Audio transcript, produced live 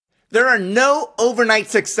There are no overnight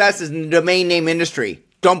successes in the domain name industry.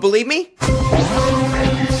 Don't believe me?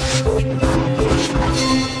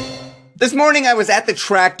 This morning I was at the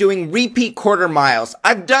track doing repeat quarter miles.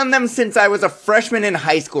 I've done them since I was a freshman in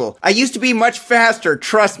high school. I used to be much faster,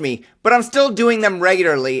 trust me, but I'm still doing them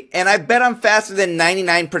regularly, and I bet I'm faster than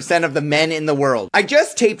 99% of the men in the world. I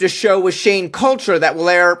just taped a show with Shane Culture that will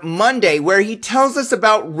air Monday where he tells us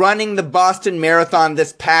about running the Boston Marathon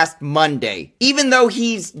this past Monday. Even though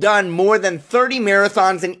he's done more than 30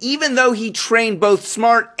 marathons and even though he trained both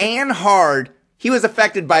smart and hard, he was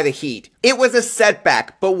affected by the heat. It was a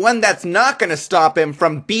setback, but one that's not going to stop him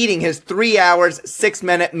from beating his 3 hours,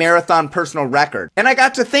 6-minute marathon personal record. And I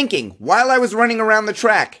got to thinking, while I was running around the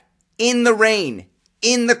track, in the rain,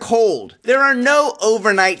 in the cold, there are no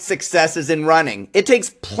overnight successes in running. It takes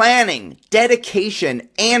planning, dedication,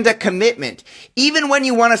 and a commitment. Even when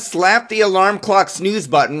you want to slap the alarm clock snooze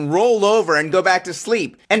button, roll over, and go back to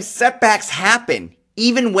sleep. And setbacks happen,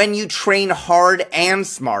 even when you train hard and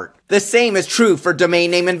smart. The same is true for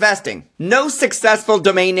domain name investing. No successful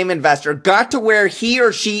domain name investor got to where he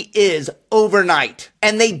or she is overnight.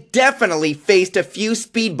 And they definitely faced a few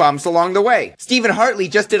speed bumps along the way. Stephen Hartley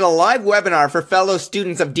just did a live webinar for fellow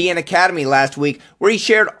students of DN Academy last week where he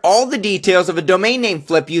shared all the details of a domain name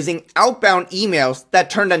flip using outbound emails that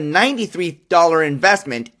turned a $93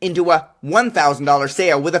 investment into a $1,000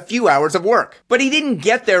 sale with a few hours of work. But he didn't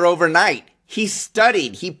get there overnight. He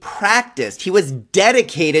studied, he practiced, he was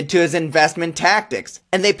dedicated to his investment tactics,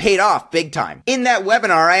 and they paid off big time. In that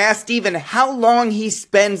webinar, I asked Stephen how long he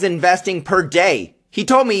spends investing per day. He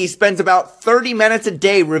told me he spends about 30 minutes a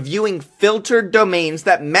day reviewing filtered domains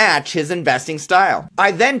that match his investing style.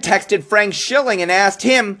 I then texted Frank Schilling and asked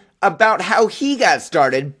him about how he got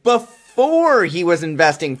started before he was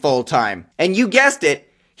investing full-time. And you guessed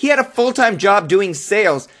it, he had a full-time job doing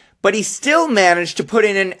sales, but he still managed to put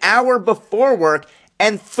in an hour before work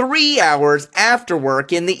and 3 hours after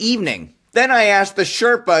work in the evening. Then I asked the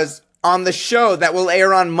Sherpas on the show that will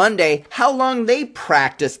air on Monday how long they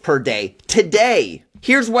practice per day today.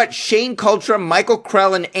 Here's what Shane Culture, Michael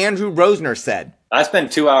Krell, and Andrew Rosner said. I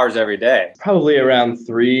spend 2 hours every day. Probably around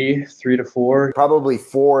three to four. Probably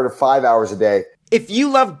 4 to 5 hours a day. If you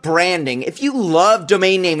love branding, if you love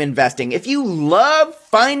domain name investing, if you love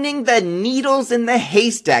finding the needles in the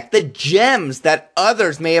haystack, the gems that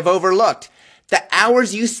others may have overlooked, the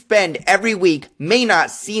hours you spend every week may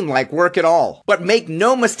not seem like work at all. But make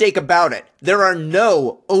no mistake about it, there are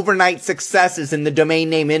no overnight successes in the domain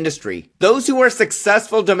name industry. Those who are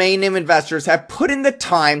successful domain name investors have put in the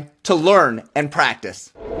time to learn and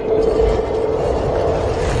practice.